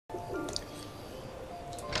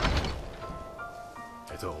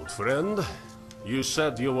right, old friend. You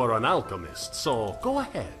said you were an alchemist, so go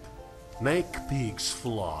ahead. Make pigs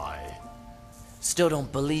fly. Still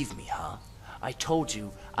don't believe me, huh? I told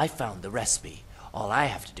you I found the recipe. All I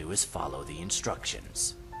have to do is follow the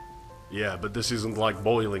instructions. Yeah, but this isn't like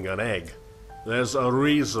boiling an egg. There's a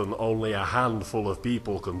reason only a handful of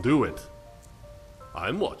people can do it.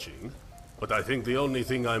 I'm watching, but I think the only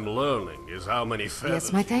thing I'm learning is how many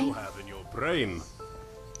feathers you have in your brain.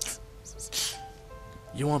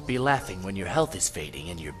 You won't be laughing when your health is fading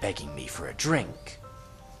and you're begging me for a drink.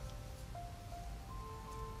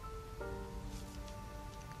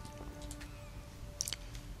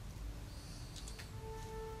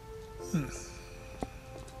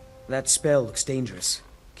 That spell looks dangerous.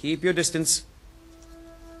 Keep your distance.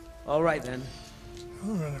 All right, then.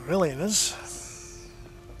 Oh, it really is.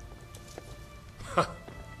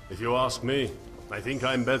 If you ask me, I think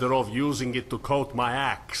I'm better off using it to coat my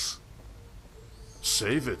axe.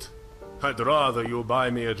 Save it. I'd rather you buy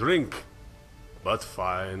me a drink. But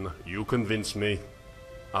fine, you convince me.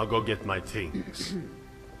 I'll go get my things.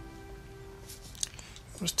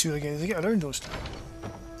 Those two again, they get around those two.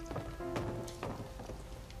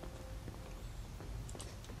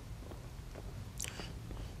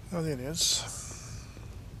 Oh, there it is.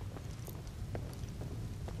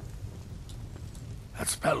 That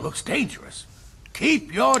spell looks dangerous.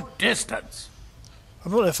 Keep your distance. I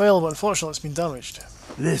brought the file, but unfortunately it's been damaged.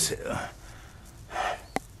 This, it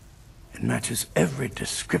matches every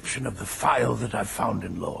description of the file that I've found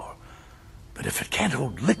in lore. But if it can't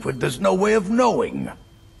hold liquid, there's no way of knowing.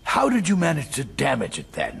 How did you manage to damage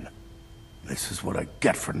it then? This is what I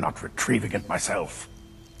get for not retrieving it myself.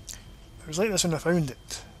 It was like this when I found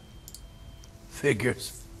it.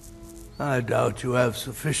 Figures. I doubt you have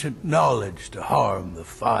sufficient knowledge to harm the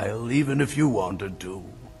file, even if you wanted to.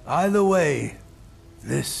 Either way,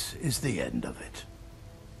 this is the end of it.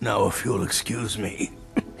 Now, if you'll excuse me,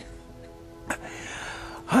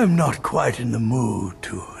 I'm not quite in the mood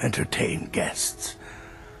to entertain guests.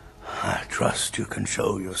 I trust you can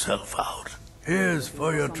show yourself out. Here's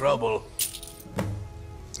for your trouble.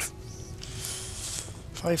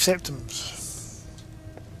 5 septums.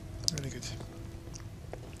 Very good.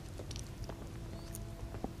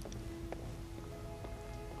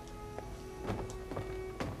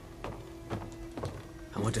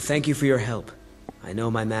 I want to thank you for your help. I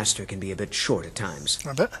know my master can be a bit short at times.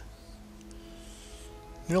 A bit?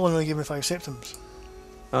 You only gave me 5 septums.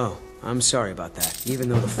 Oh, I'm sorry about that, even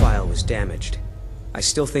though the file was damaged. I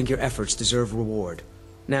still think your efforts deserve reward.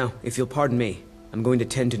 Now, if you'll pardon me, I'm going to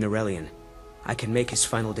tend to Norelian. I can make his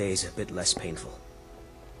final days a bit less painful.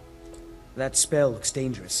 That spell looks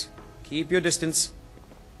dangerous. Keep your distance.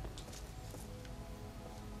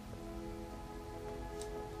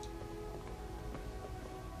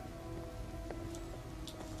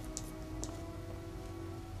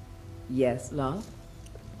 Yes, love?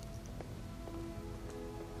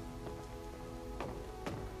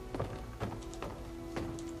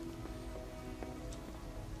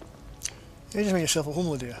 You just make yourself a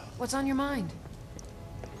homely dear. What's on your mind?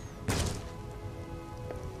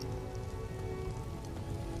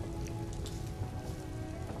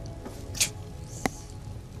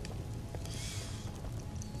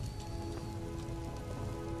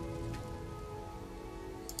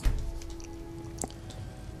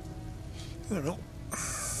 I don't know.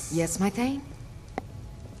 Yes, my thane?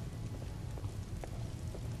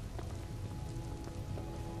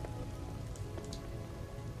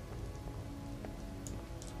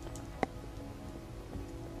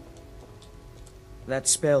 That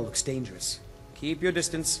spell looks dangerous. Keep your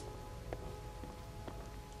distance.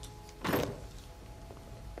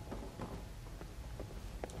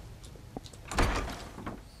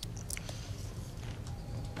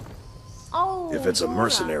 If it's a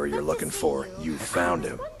mercenary you're looking for, you found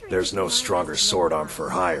him. There's no stronger sword arm for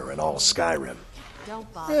hire in all Skyrim.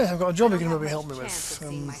 Yeah, I've got a job you can maybe help me with.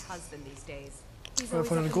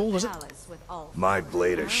 500 gold, is it? My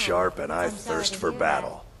blade is sharp and I thirst for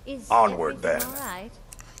battle. Onward then.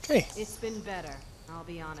 Okay. It's been better, I'll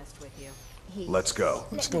be honest with you. Let's go.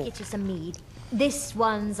 Let's Let me go. get you some mead. This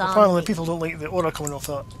one's on Apparently me. people don't like the aura coming off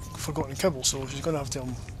that forgotten kibble, so she's going to have to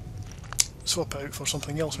swap it out for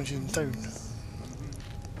something else when she's in town.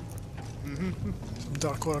 Some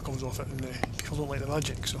dark aura comes off it and people don't like the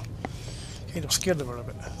magic, so kind of scared of her a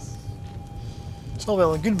bit. It's all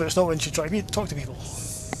well and good, but it's not when she tries to talk to people.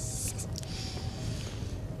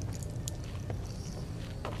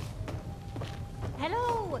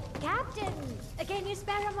 Hello, Captain. Can you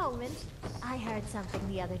spare a moment? I heard something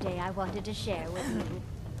the other day I wanted to share with you.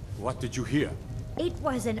 What did you hear? It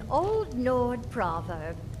was an old Nord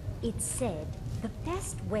proverb. It said, The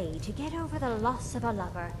best way to get over the loss of a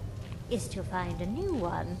lover is to find a new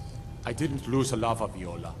one. I didn't lose a lover,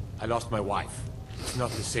 Viola. I lost my wife. It's not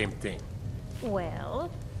the same thing. Well,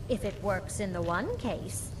 if it works in the one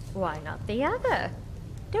case, why not the other?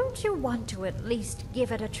 Don't you want to at least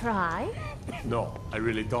give it a try? No, I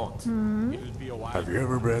really don't. It'll be a while. Have you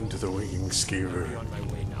ever been to the Winging I'll Skeever? be on my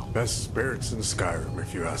way now. Best spirits in Skyrim,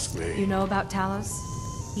 if you ask me. You know about Talos?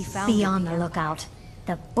 He found Be it on in the lookout.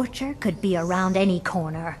 The butcher could be around any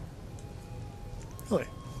corner. Really?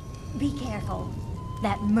 Be careful.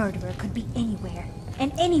 That murderer could be anywhere,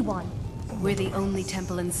 and anyone. We're the only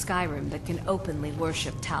temple in Skyrim that can openly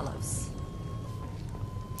worship Talos.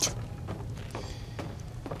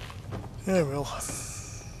 Yeah, well.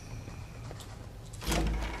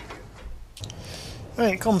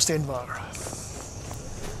 Right, come Stenvar.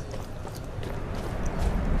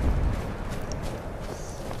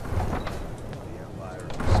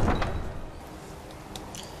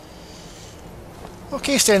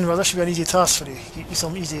 Okay, Stenvar, this should be an easy task for you. Get you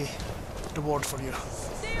some easy reward for you.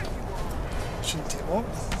 Shouldn't take long.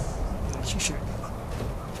 She shoot.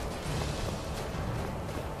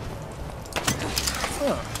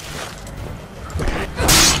 Ah.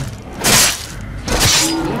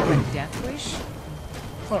 You have a death wish?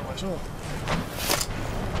 Apparently so.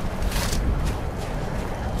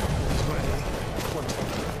 He's got any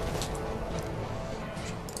blood.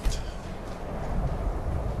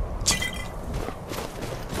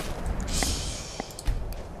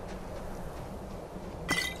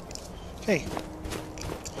 Okay.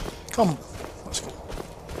 Come. Let's go.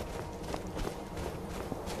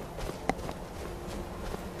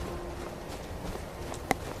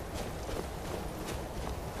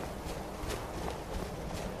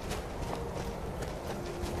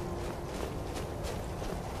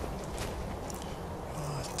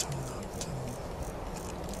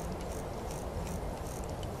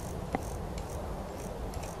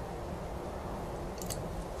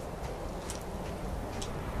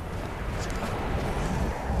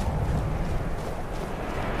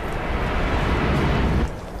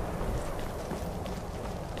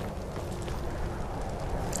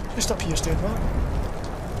 Just up here, Stenvar.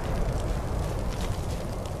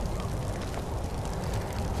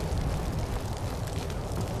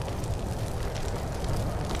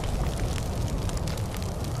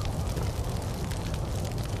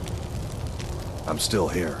 I'm still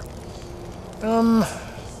here.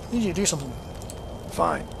 Need you to do something.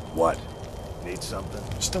 Fine. What? Need something?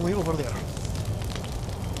 Still wait over there,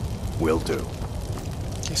 Will do.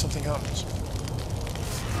 in case something happens.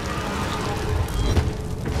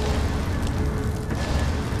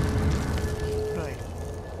 Right.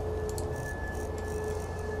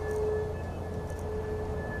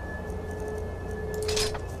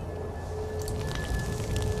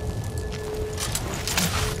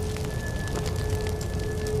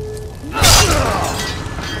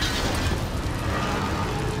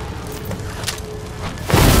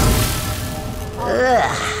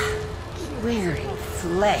 Weary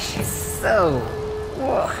flesh is so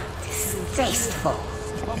distasteful.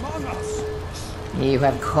 You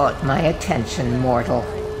have caught my attention, mortal.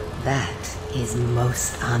 That is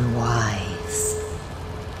most unwise.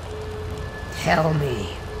 Tell me,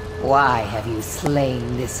 why have you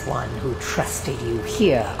slain this one who trusted you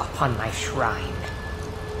here upon my shrine?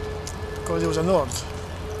 Because there was a Nord,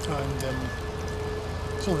 and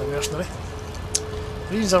it's only a mercenary.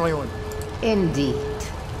 Reasons are my own. Indeed.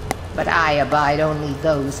 But I abide only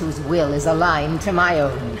those whose will is aligned to my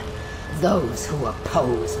own. Those who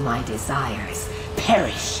oppose my desires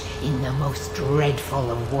perish in the most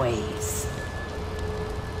dreadful of ways.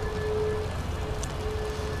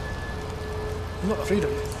 I'm not afraid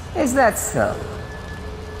of you. Is that so?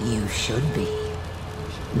 You should be.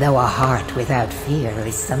 Though a heart without fear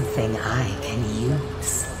is something I can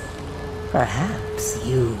use. Perhaps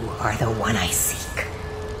you are the one I seek.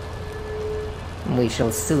 We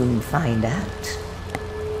shall soon find out.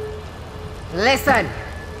 Listen,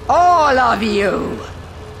 all of you!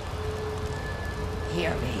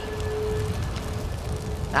 Hear me.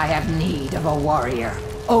 I have need of a warrior.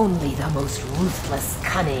 Only the most ruthless,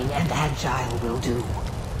 cunning, and agile will do.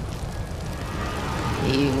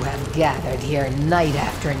 You have gathered here night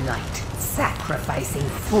after night, sacrificing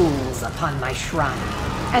fools upon my shrine,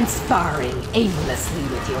 and sparring aimlessly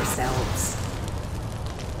with yourselves.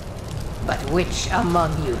 But which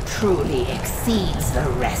among you truly exceeds the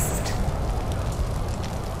rest?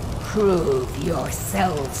 Prove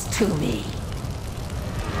yourselves to me.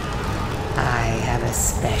 I have a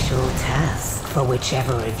special task for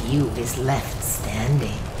whichever of you is left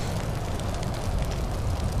standing.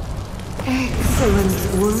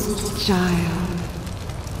 Excellent work, child.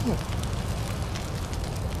 It's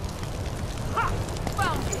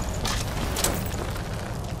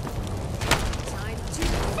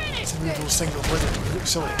a weird little single blade. It looks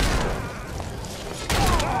silly.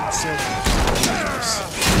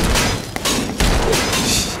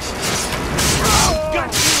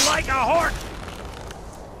 Got you like a horse!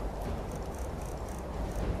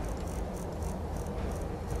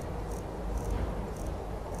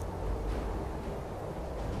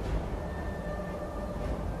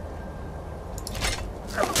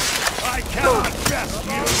 I cannot trust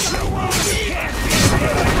you! You can't be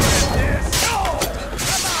this!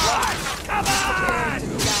 Come on!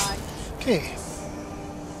 Okay.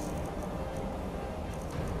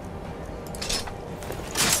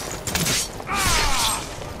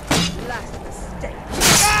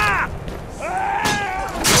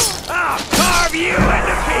 Carve you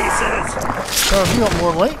into pieces! Carve you up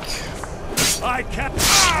more like. I can't.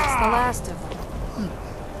 That's the last of them.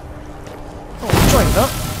 Oh, enjoying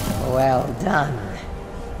that. Well done.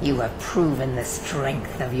 You have proven the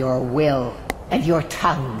strength of your will and your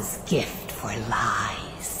tongue's gift for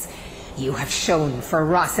lies. You have shown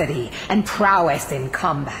ferocity and prowess in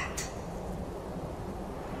combat.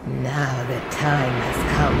 Now the time has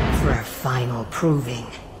come for a final proving.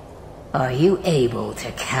 Are you able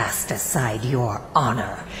to cast aside your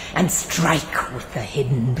honor and strike with the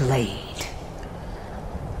hidden blade?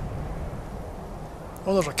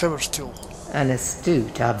 Oh, there's a coward's tool. An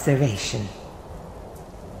astute observation.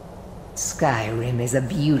 Skyrim is a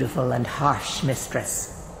beautiful and harsh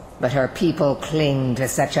mistress, but her people cling to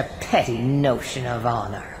such a petty notion of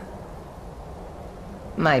honor.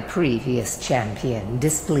 My previous champion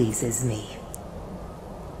displeases me.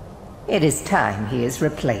 It is time he is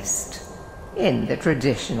replaced, in the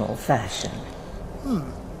traditional fashion.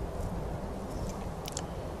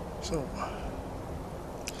 So,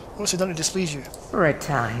 what's he done to displease you? For a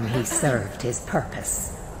time he served his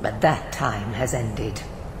purpose, but that time has ended.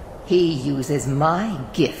 He uses my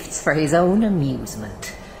gifts for his own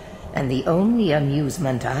amusement, and the only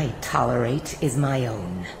amusement I tolerate is my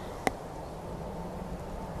own.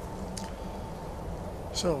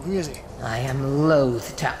 So, who is he? I am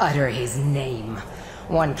loath to utter his name.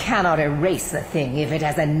 One cannot erase a thing if it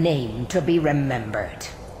has a name to be remembered.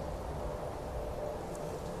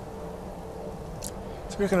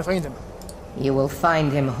 So where can I find him? You will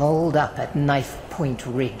find him holed up at Knife Point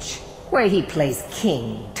Ridge, where he plays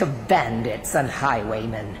king to bandits and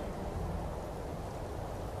highwaymen.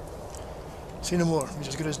 Say no more, he's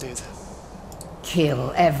as good as dead.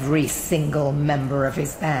 Kill every single member of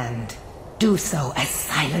his band. Do so as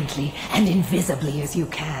silently and invisibly as you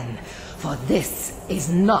can, for this is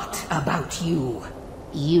not about you.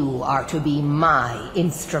 You are to be my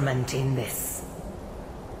instrument in this.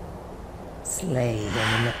 Slay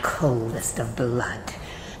him in the coldest of blood.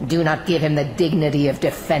 Do not give him the dignity of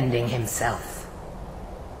defending himself.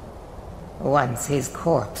 Once his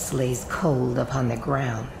corpse lays cold upon the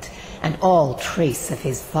ground, and all trace of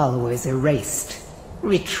his followers erased,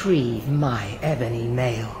 retrieve my ebony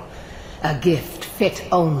mail. A gift fit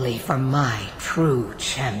only for my true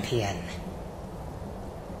champion.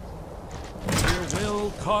 Your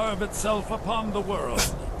will carve itself upon the world.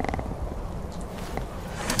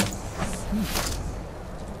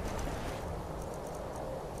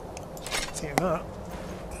 Take that.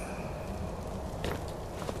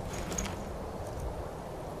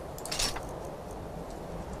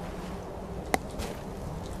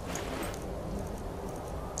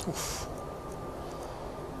 Oof.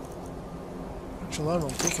 Actual armor,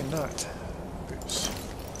 I'm taking that. Boots.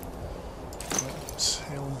 Weapons,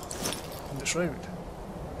 helm, and the shroud.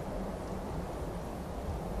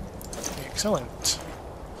 Excellent.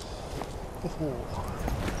 Oh.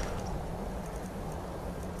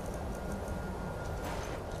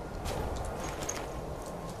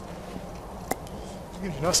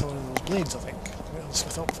 Gives you nice one of those blades, I think. Well, let's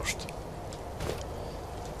smith up first.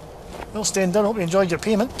 Well, staying done. Hope you enjoyed your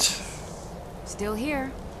payment. Still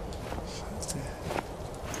here.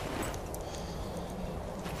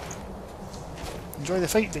 Enjoy the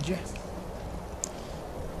fight, did you?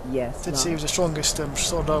 Yes, Did say he was the strongest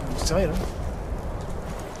sword arm in Skyrim.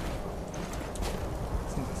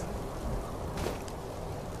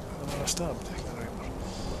 Another stabbed, I can't remember.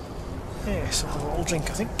 Yes, I'll have a little drink,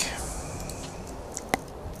 I think.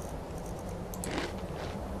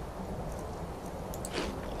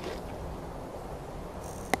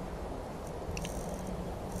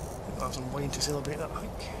 I'll have some wine to celebrate that, I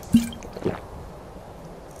think.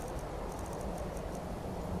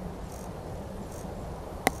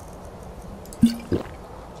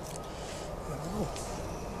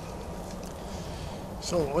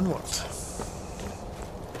 So, onward.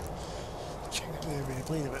 I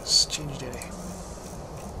believe it's changed any.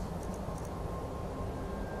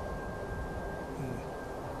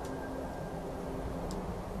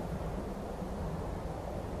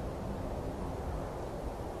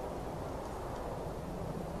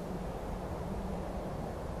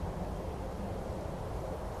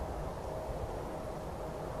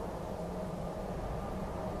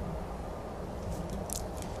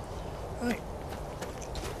 Right.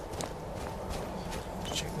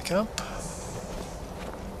 Check the camp.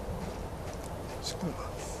 Screw.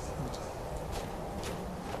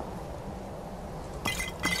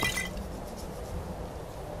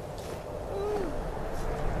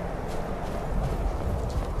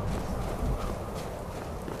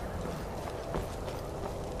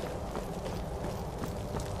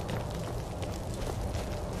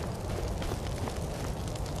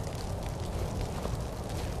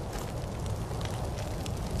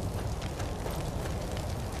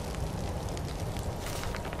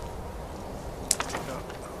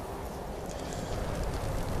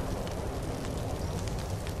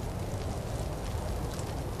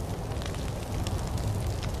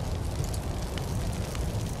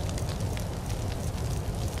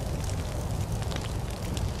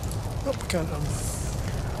 Oh, we can't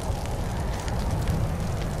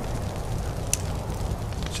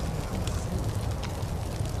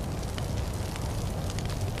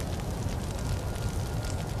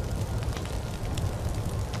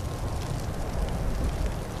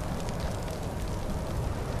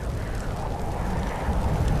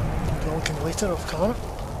looking later of Connor.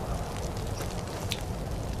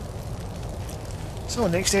 So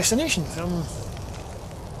next destination.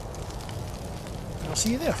 I'll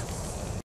see you there.